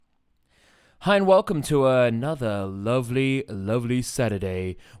Hi and welcome to another lovely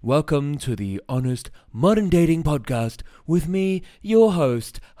Saturday. Welcome to the Honest Modern Dating Podcast with me, your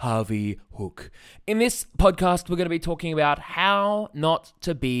host, Harvey Hook. In this podcast, we're going to be talking about how not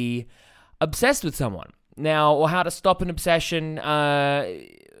to be obsessed with someone. Now, or how to stop an obsession,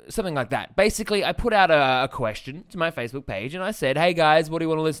 something like that. Basically, I put out a question to my Facebook page and I said, hey guys, what do you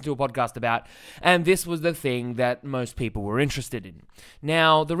want to listen to a podcast about? And this was the thing that most people were interested in.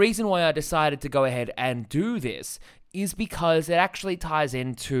 Now, the reason why I decided to go ahead and do this is because it actually ties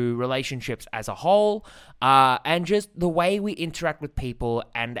into relationships as a whole, and just the way we interact with people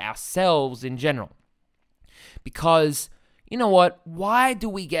and ourselves in general. Because, you know what? Why do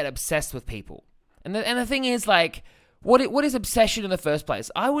we get obsessed with people? And the thing is, like, what is obsession in the first place?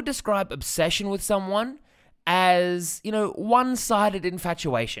 I would describe obsession with someone as, one-sided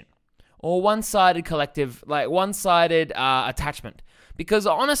infatuation or one-sided collective, like one-sided attachment. Because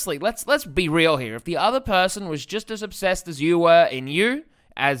honestly, let's be real here. If the other person was just as obsessed as you were in you,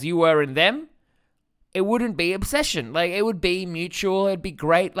 as you were in them, it wouldn't be obsession. Like, it would be mutual. It'd be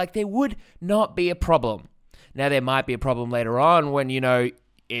great. Like, there would not be a problem. Now, there might be a problem later on when,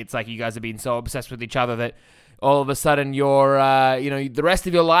 it's like you guys have been so obsessed with each other that all of a sudden your, the rest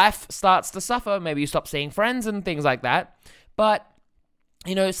of your life starts to suffer. Maybe you stop seeing friends and things like that. But,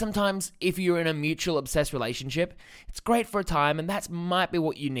 sometimes if you're in a mutual obsessed relationship, it's great for a time and that might be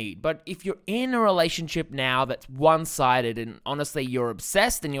what you need. But if you're in a relationship now that's one-sided and honestly you're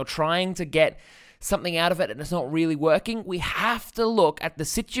obsessed and you're trying to get something out of it and it's not really working, we have to look at the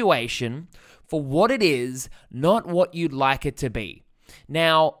situation for what it is, not what you'd like it to be.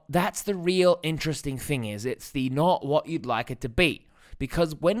 Now, that's the real interesting thing is, it's the not what you'd like it to be.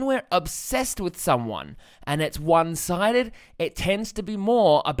 Because when we're obsessed with someone and it's one-sided, it tends to be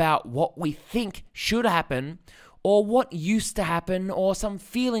more about what we think should happen or what used to happen or some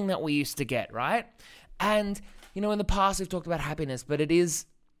feeling that we used to get, right? And, in the past we've talked about happiness, but it's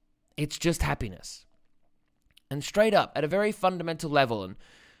just happiness. And straight up, at a very fundamental level, and,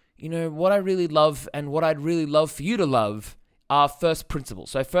 what I really love and what I'd really love for you to love are first principles.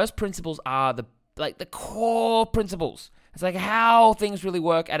 So first principles are the core principles. It's like how things really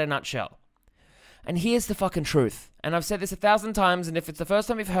work at a nutshell. And here's the fucking truth. And I've said this 1,000 times, and if it's the first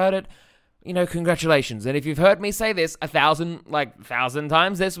time you've heard it, congratulations. And if you've heard me say this 1,000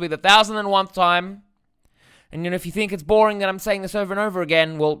 times, this will be the 1,001th time. And if you think it's boring that I'm saying this over and over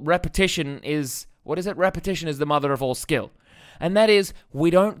again, well, repetition is the mother of all skill. And that is, we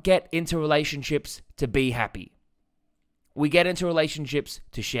don't get into relationships to be happy. We get into relationships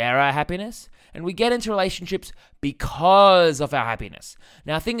to share our happiness, and we get into relationships because of our happiness.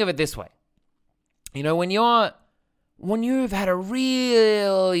 Now, think of it this way. When you've had a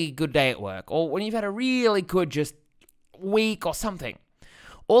really good day at work, or when you've had a really good just week or something,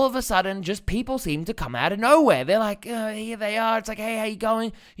 all of a sudden, just people seem to come out of nowhere. They're like, here they are. It's like, hey, how you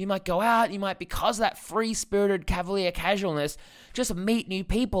going? You might go out. You might, because of that free-spirited cavalier casualness, just meet new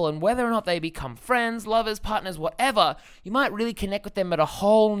people. And whether or not they become friends, lovers, partners, whatever, you might really connect with them at a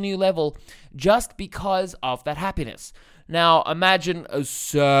whole new level just because of that happiness. Now, imagine a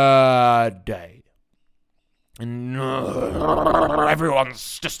sad day. And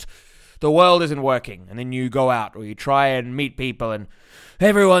everyone's just... the world isn't working, and then you go out or you try and meet people and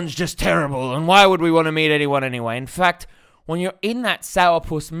everyone's just terrible, and why would we want to meet anyone anyway? In fact, when you're in that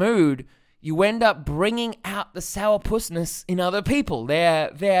sourpuss mood, you end up bringing out the sourpussness in other people,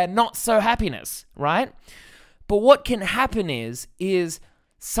 their not so happiness, right? But what can happen is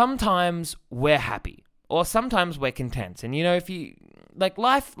sometimes we're happy or sometimes we're content, and if you like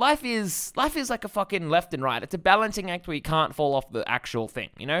life is like a fucking left and right. It's a balancing act where you can't fall off the actual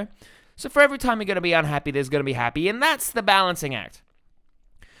thing, So for every time you're going to be unhappy, there's going to be happy, and that's the balancing act.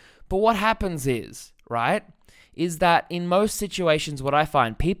 But what happens is that in most situations, what I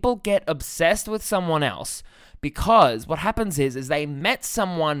find, people get obsessed with someone else because what happens is they met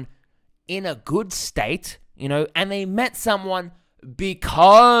someone in a good state, and they met someone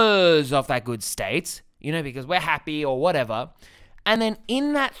because of that good state, because we're happy or whatever. And then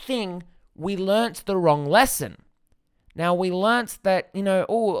in that thing, we learnt the wrong lesson. Now, we learnt that,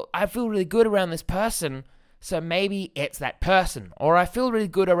 I feel really good around this person, so maybe it's that person. Or I feel really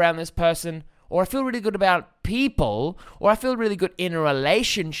good around this person, or I feel really good about people, or I feel really good in a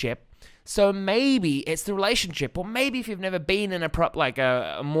relationship, so maybe it's the relationship. Or maybe if you've never been in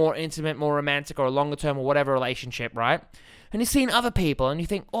a more intimate, more romantic, or a longer term, or whatever relationship, right? And you've seen other people, and you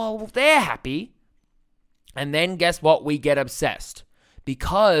think, oh, well, they're happy. And then guess what? We get obsessed.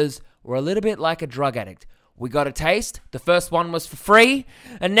 Because we're a little bit like a drug addict. We got a taste. The first one was for free.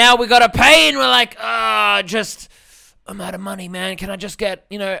 And now we got to pay. And we're like, I'm out of money, man. Can I just get,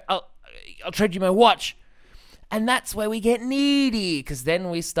 I'll trade you my watch. And that's where we get needy, because then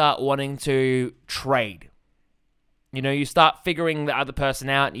we start wanting to trade. You start figuring the other person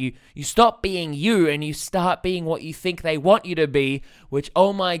out. You stop being you and you start being what you think they want you to be, which,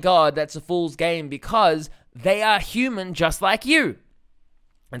 oh my God, that's a fool's game, because they are human just like you.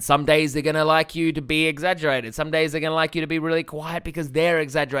 And some days they're going to like you to be exaggerated. Some days they're going to like you to be really quiet because they're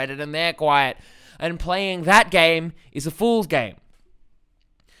exaggerated and they're quiet. And playing that game is a fool's game.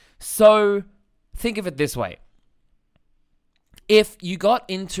 So think of it this way. If you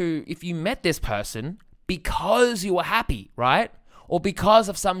met this person because you were happy, right? Or because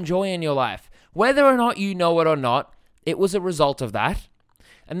of some joy in your life, whether or not you know it or not, it was a result of that.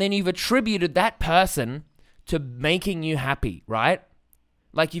 And then you've attributed that person to making you happy, right?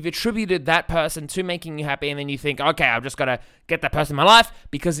 Like you've attributed that person to making you happy, and then you think, okay, I've just got to get that person in my life,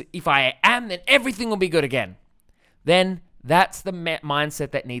 because if I am, then everything will be good again. Then that's the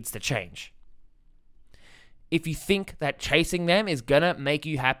mindset that needs to change. If you think that chasing them is going to make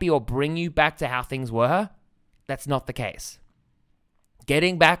you happy or bring you back to how things were, that's not the case.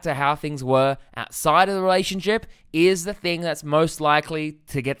 Getting back to how things were outside of the relationship is the thing that's most likely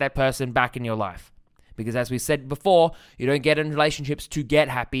to get that person back in your life. Because as we said before, you don't get in relationships to get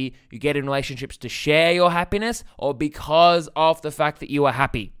happy. You get in relationships to share your happiness or because of the fact that you are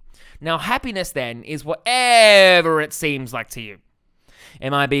happy. Now, happiness then is whatever it seems like to you. It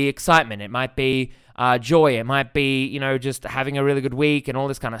might be excitement. It might be joy. It might be, just having a really good week and all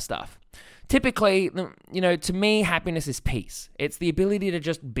this kind of stuff. Typically, to me, happiness is peace. It's the ability to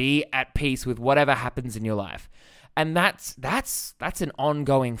just be at peace with whatever happens in your life. And that's an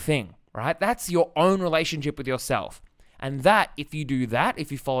ongoing thing. Right? That's your own relationship with yourself. And that, if you do that, if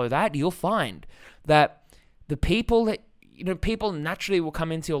you follow that, you'll find that the people naturally will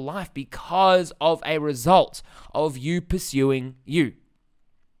come into your life because of a result of you pursuing you.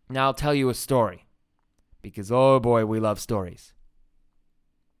 Now, I'll tell you a story, because, oh boy, we love stories.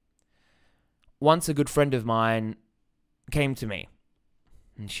 Once a good friend of mine came to me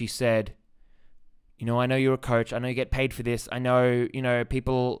and she said, I know you're a coach. I know you get paid for this. I know,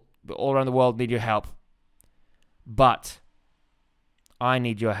 people all around the world need your help. But I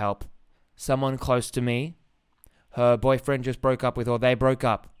need your help. Someone close to me, her boyfriend just broke up with, or they broke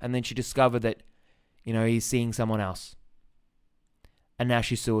up, and then she discovered that, he's seeing someone else. And now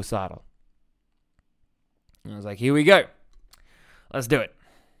she's suicidal. And I was like, here we go. Let's do it.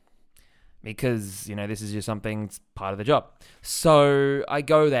 Because, this is just something, it's part of the job. So I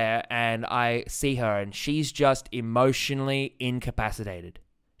go there and I see her, and she's just emotionally incapacitated.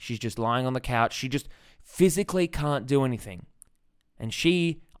 She's just lying on the couch. She just physically can't do anything. And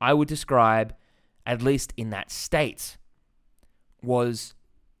she, I would describe, at least in that state, was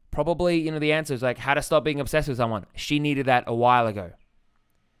probably, the answer is like how to stop being obsessed with someone. She needed that a while ago.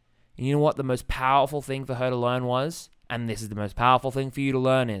 And you know what the most powerful thing for her to learn was? And this is the most powerful thing for you to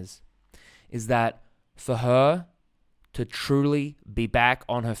learn is that for her to truly be back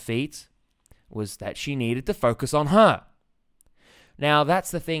on her feet was that she needed to focus on her. Now, that's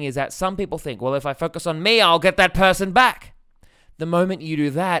the thing, is that some people think, well, if I focus on me, I'll get that person back. The moment you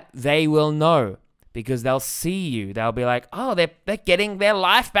do that, they will know, because they'll see you. They'll be like, oh, they're getting their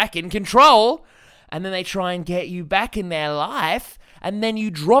life back in control. And then they try and get you back in their life, and then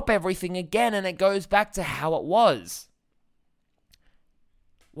you drop everything again, and it goes back to how it was.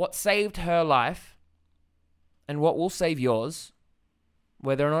 What saved her life, and what will save yours,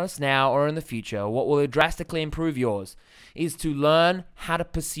 whether or not it's now or in the future, what will drastically improve yours, is to learn how to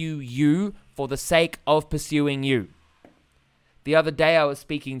pursue you for the sake of pursuing you. The other day, I was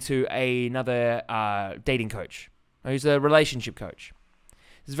speaking to another dating coach, who's a relationship coach.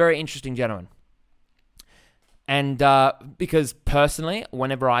 He's a very interesting gentleman. And because personally,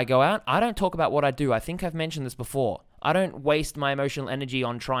 whenever I go out, I don't talk about what I do. I think I've mentioned this before. I don't waste my emotional energy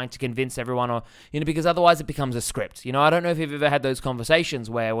on trying to convince everyone, or, because otherwise it becomes a script. I don't know if you've ever had those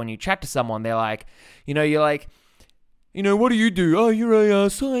conversations where when you chat to someone, they're like, you're like, what do you do? Oh, you're a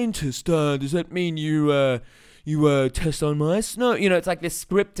scientist. Does that mean you test on mice? No, it's like this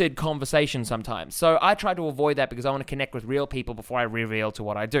scripted conversation sometimes. So I try to avoid that because I want to connect with real people before I reveal to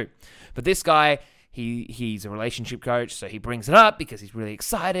what I do. But this guy, he's a relationship coach, so he brings it up because he's really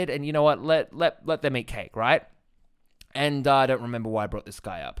excited. And you know what? Let them eat cake, right? And I don't remember why I brought this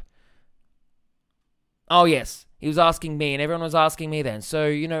guy up. Oh, yes. He was asking me, and everyone was asking me then. So,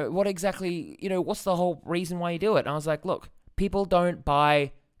 what exactly, what's the whole reason why you do it? And I was like, look, people don't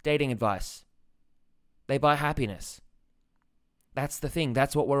buy dating advice. They buy happiness. That's the thing.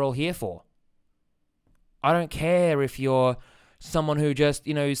 That's what we're all here for. I don't care if you're someone who just,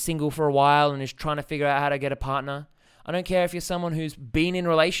 is single for a while and is trying to figure out how to get a partner. I don't care if you're someone who's been in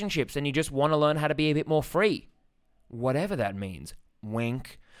relationships and you just want to learn how to be a bit more free. Whatever that means.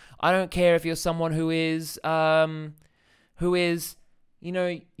 Wink. I don't care if you're someone who is, you've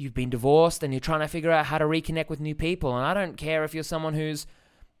been divorced and you're trying to figure out how to reconnect with new people. And I don't care if you're someone who's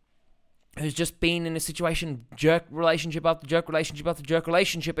just been in a situation, jerk relationship after jerk relationship after jerk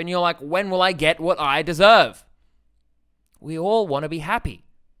relationship, and you're like, when will I get what I deserve? We all want to be happy,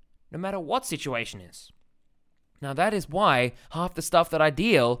 no matter what situation is. Now, that is why half the stuff that I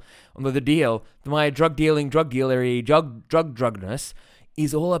my drugness,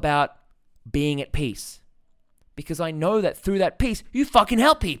 is all about being at peace. Because I know that through that peace, you fucking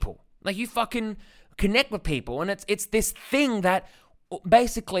help people. Like, you fucking connect with people. And it's this thing that,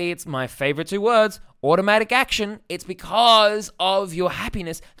 basically, it's my favorite two words, automatic action. It's because of your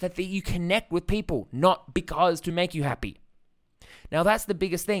happiness that you connect with people, not because to make you happy. Now, that's the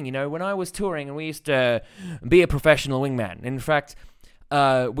biggest thing. When I was touring and we used to be a professional wingman. In fact,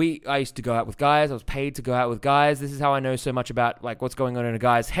 I used to go out with guys. I was paid to go out with guys. This is how I know so much about like what's going on in a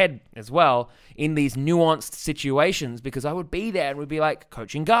guy's head as well in these nuanced situations, because I would be there and would be like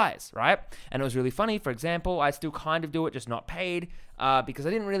coaching guys, right? And it was really funny. For example, I still kind of do it, just not paid, because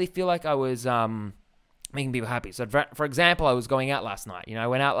I didn't really feel like I was making people happy. So for example, I was going out last night. I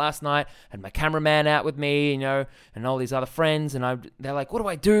went out last night, had my cameraman out with me, and all these other friends, and they're like, what do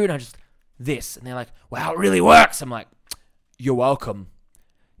I do? And I just, this. And they're like, wow, it really works. I'm like, you're welcome.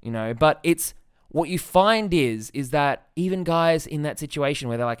 But it's, what you find is that even guys in that situation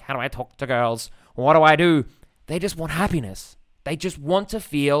where they're like, how do I talk to girls? What do I do? They just want happiness. They just want to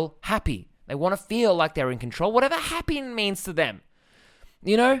feel happy. They want to feel like they're in control, whatever happy means to them.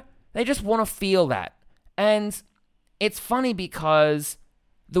 They just want to feel that. And it's funny because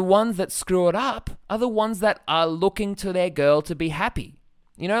the ones that screw it up are the ones that are looking to their girl to be happy.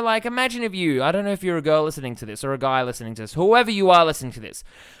 Like imagine I don't know if you're a girl listening to this or a guy listening to this, whoever you are listening to this.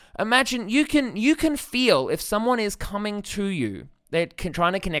 Imagine you can feel if someone is coming to you, they're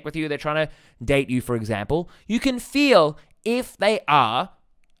trying to connect with you, they're trying to date you, for example. You can feel if they are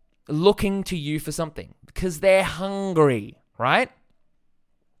looking to you for something because they're hungry, right?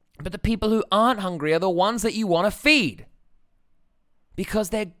 But the people who aren't hungry are the ones that you want to feed because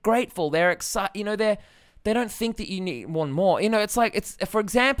they're grateful, they're excited, they don't think that you need one more. For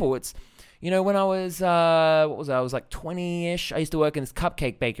example, when I was, I was like 20-ish, I used to work in this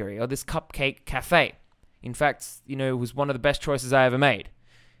cupcake bakery or this cupcake cafe. In fact, it was one of the best choices I ever made.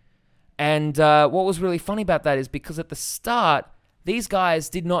 And what was really funny about that is because at the start, these guys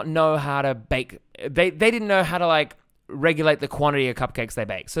did not know how to bake. They didn't know how to regulate the quantity of cupcakes they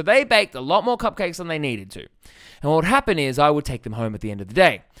baked. So they baked a lot more cupcakes than they needed to. And what would happen is I would take them home at the end of the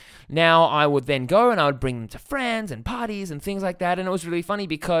day. Now, I would then go and I would bring them to friends and parties and things like that. And it was really funny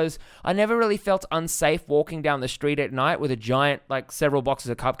because I never really felt unsafe walking down the street at night with a giant, several boxes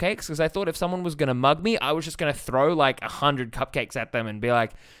of cupcakes. Because I thought if someone was going to mug me, I was just going to throw 100 cupcakes at them and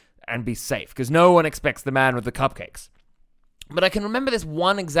be safe. Because no one expects the man with the cupcakes. But I can remember this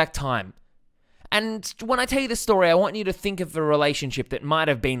one exact time. And when I tell you this story, I want you to think of a relationship that might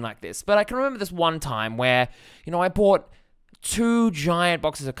have been like this. But I can remember this one time where, I bought 2 giant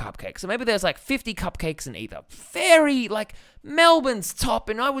boxes of cupcakes. So maybe there's 50 cupcakes in either. Very, Melbourne's top,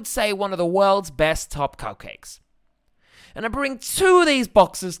 and I would say one of the world's best top cupcakes. And I bring 2 of these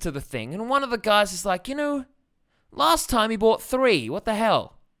boxes to the thing, and one of the guys is like, last time he bought 3. What the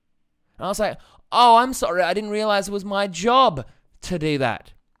hell? And I was like, oh, I'm sorry. I didn't realize it was my job to do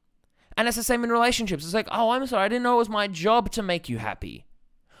that. And it's the same in relationships. It's like, oh, I'm sorry, I didn't know it was my job to make you happy.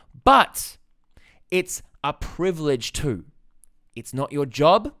 But it's a privilege too. It's not your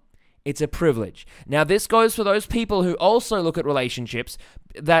job, it's a privilege. Now, this goes for those people who also look at relationships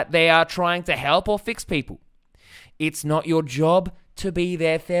that they are trying to help or fix people. It's not your job to be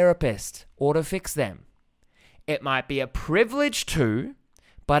their therapist or to fix them. It might be a privilege too,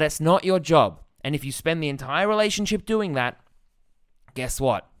 but it's not your job. And if you spend the entire relationship doing that, guess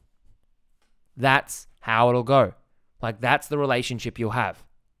what? That's how it'll go. That's the relationship you'll have.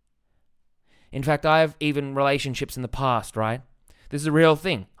 In fact, I have even relationships in the past, right? This is a real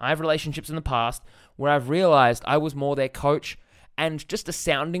thing. I have relationships in the past where I've realized I was more their coach and just a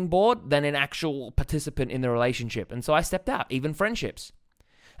sounding board than an actual participant in the relationship. And so I stepped out, even friendships.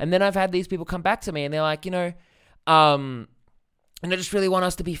 And then I've had these people come back to me and they're like, and I just really want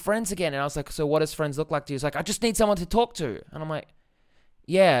us to be friends again. And I was like, so what does friends look like to you? It's like, I just need someone to talk to. And I'm like,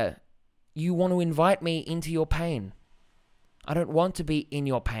 yeah, you want to invite me into your pain. I don't want to be in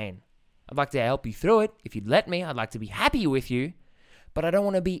your pain. I'd like to help you through it. If you'd let me, I'd like to be happy with you, but I don't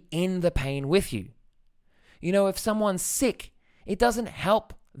want to be in the pain with you. If someone's sick, it doesn't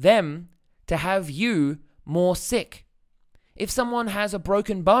help them to have you more sick. If someone has a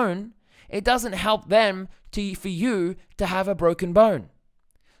broken bone, it doesn't help them for you to have a broken bone.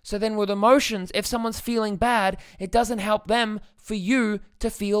 So then with emotions, if someone's feeling bad, it doesn't help them for you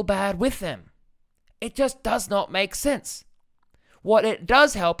to feel bad with them. It just does not make sense. What it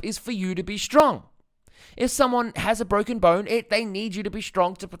does help is for you to be strong. If someone has a broken bone, they need you to be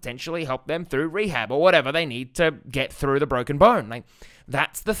strong to potentially help them through rehab or whatever they need to get through the broken bone.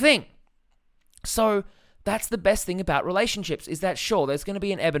 That's the thing. So that's the best thing about relationships, is that sure, there's going to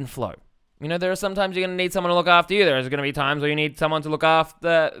be an ebb and flow. There are sometimes you're going to need someone to look after you. There's going to be times where you need someone to look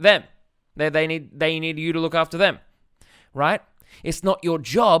after them. They need you to look after them, right? It's not your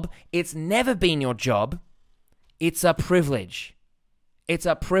job. It's never been your job. It's a privilege. It's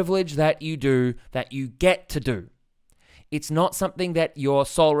a privilege that you do, that you get to do. It's not something that your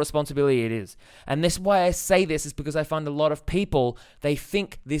sole responsibility it is. And this is why I say this, is because I find a lot of people, they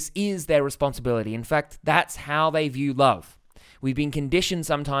think this is their responsibility. In fact, that's how they view love. We've been conditioned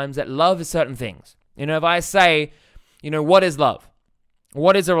sometimes that love is certain things. If I say, what is love?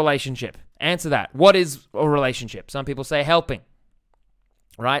 What is a relationship? Answer that. What is a relationship? Some people say helping,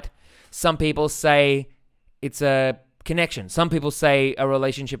 right? Some people say it's a connection. Some people say a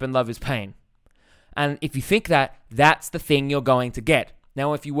relationship and love is pain. And if you think that, that's the thing you're going to get.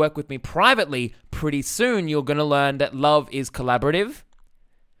 Now, if you work with me privately, pretty soon you're going to learn that love is collaborative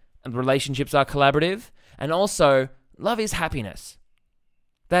and relationships are collaborative. And also, love is happiness.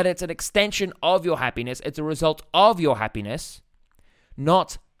 That it's an extension of your happiness. It's a result of your happiness,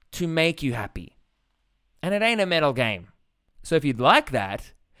 not to make you happy. And it ain't a mental game. So if you'd like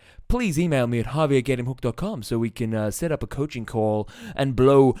that, please email me at harvey@getthemhooked.com so we can set up a coaching call and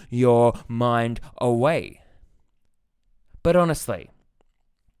blow your mind away. But honestly,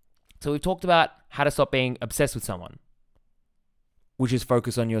 so we've talked about how to stop being obsessed with someone, which is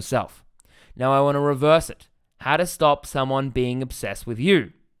focus on yourself. Now I want to reverse it. How to stop someone being obsessed with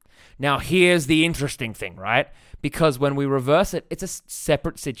you. Now here's the interesting thing, right? Because when we reverse it, it's a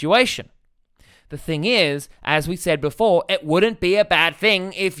separate situation. The thing is, as we said before, it wouldn't be a bad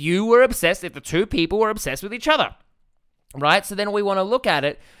thing if the two people were obsessed with each other, right? So then we want to look at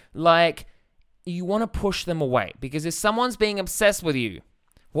it like you want to push them away, because if someone's being obsessed with you,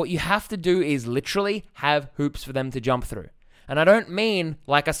 what you have to do is literally have hoops for them to jump through. And I don't mean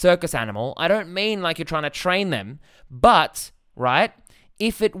like a circus animal. I don't mean like you're trying to train them, but, right,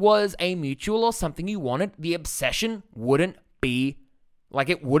 if it was a mutual or something you wanted, the obsession wouldn't be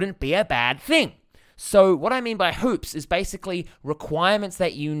a bad thing. So what I mean by hoops is basically requirements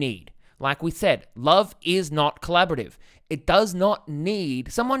that you need. Like we said, love is not collaborative.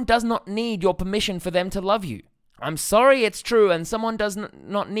 Someone does not need your permission for them to love you. I'm sorry, it's true, and someone does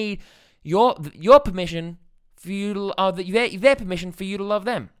not need your permission for you to, their permission for you to love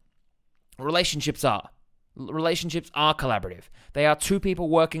them. Relationships are collaborative. They are two people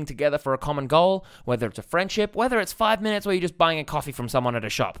working together for a common goal, whether it's a friendship, whether it's 5 minutes where you're just buying a coffee from someone at a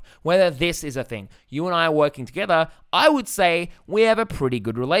shop, whether this is a thing. You and I are working together, I would say we have a pretty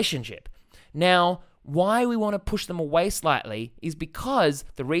good relationship. Now, why we want to push them away slightly is because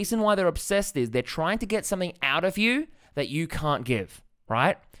the reason why they're obsessed is they're trying to get something out of you that you can't give,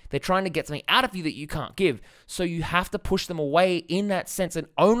 right? They're trying to get something out of you that you can't give. So you have to push them away in that sense and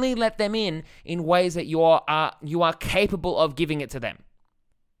only let them in ways that you are capable of giving it to them.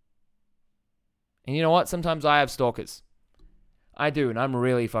 And you know what? Sometimes I have stalkers. I do, and I'm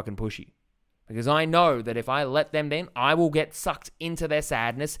really fucking pushy. Because I know that if I let them in, I will get sucked into their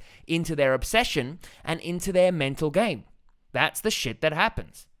sadness, into their obsession, and into their mental game. That's the shit that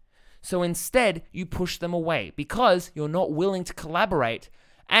happens. So instead, you push them away because you're not willing to collaborate.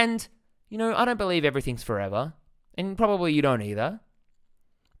 And, I don't believe everything's forever. And probably you don't either.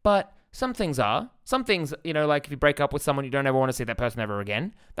 But some things are. Some things, like if you break up with someone, you don't ever want to see that person ever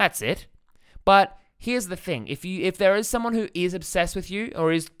again. That's it. But here's the thing. If there is someone who is obsessed with you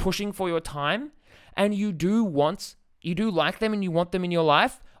or is pushing for your time, and you do like them and you want them in your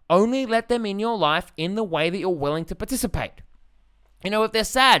life, only let them in your life in the way that you're willing to participate. If they're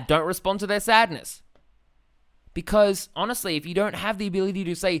sad, don't respond to their sadness. Because honestly, if you don't have the ability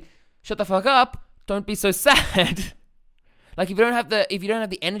to say, shut the fuck up, don't be so sad. Like if you don't have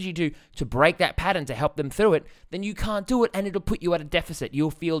the energy to break that pattern, to help them through it, then you can't do it and it'll put you at a deficit. You'll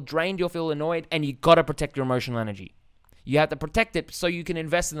feel drained, you'll feel annoyed, and you got to protect your emotional energy. You have to protect it so you can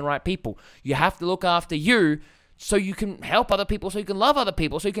invest in the right people. You have to look after you so you can help other people, so you can love other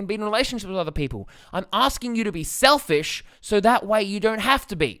people, so you can be in relationships with other people. I'm asking you to be selfish so that way you don't have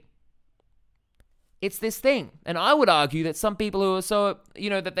to be. It's this thing. And I would argue that some people who are so,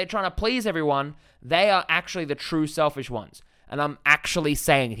 that they're trying to please everyone, they are actually the true selfish ones. And I'm actually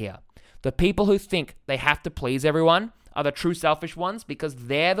saying it here. The people who think they have to please everyone are the true selfish ones, because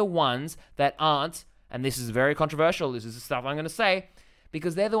they're the ones that aren't, and this is very controversial, this is the stuff I'm going to say,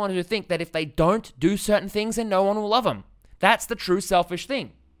 because they're the ones who think that if they don't do certain things, then no one will love them. That's the true selfish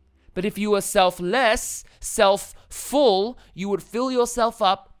thing. But if you were selfless, self-full, you would fill yourself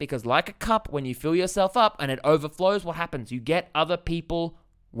up, because like a cup, when you fill yourself up and it overflows, what happens? You get other people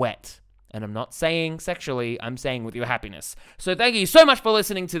wet. And I'm not saying sexually, I'm saying with your happiness. So thank you so much for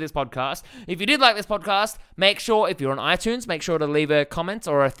listening to this podcast. If you did like this podcast, make sure, if you're on iTunes, make sure to leave a comment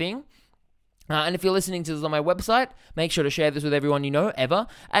or a thing. And if you're listening to this on my website, make sure to share this with everyone you know, ever.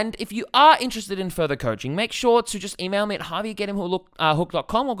 And if you are interested in further coaching, make sure to just email me at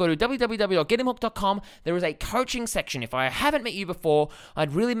harvey@getthemhooked.com or go to www.getthemhooked.com. There is a coaching section. If I haven't met you before,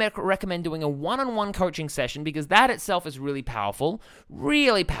 I'd really recommend doing a one-on-one coaching session, because that itself is really powerful.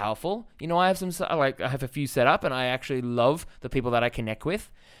 Really powerful. You know, I have a few set up, and I actually love the people that I connect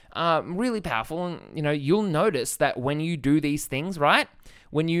with. Really powerful. And, you know, you'll notice that when you do these things, right?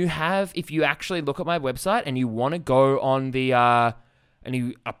 If you actually look at my website and you want to go on and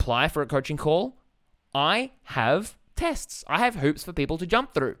you apply for a coaching call, I have tests. I have hoops for people to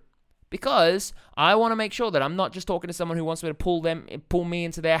jump through, because I want to make sure that I'm not just talking to someone who wants me to pull me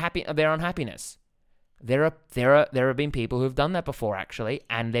into their unhappiness. There have been people who have done that before, actually,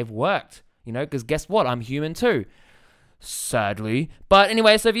 and they've worked, you know, because guess what? I'm human too. Sadly. But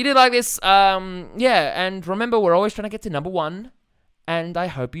anyway, so if you did like this, and remember, we're always trying to get to number 1. And I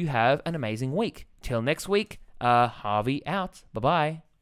hope you have an amazing week. Till next week, Harvey out. Bye-bye.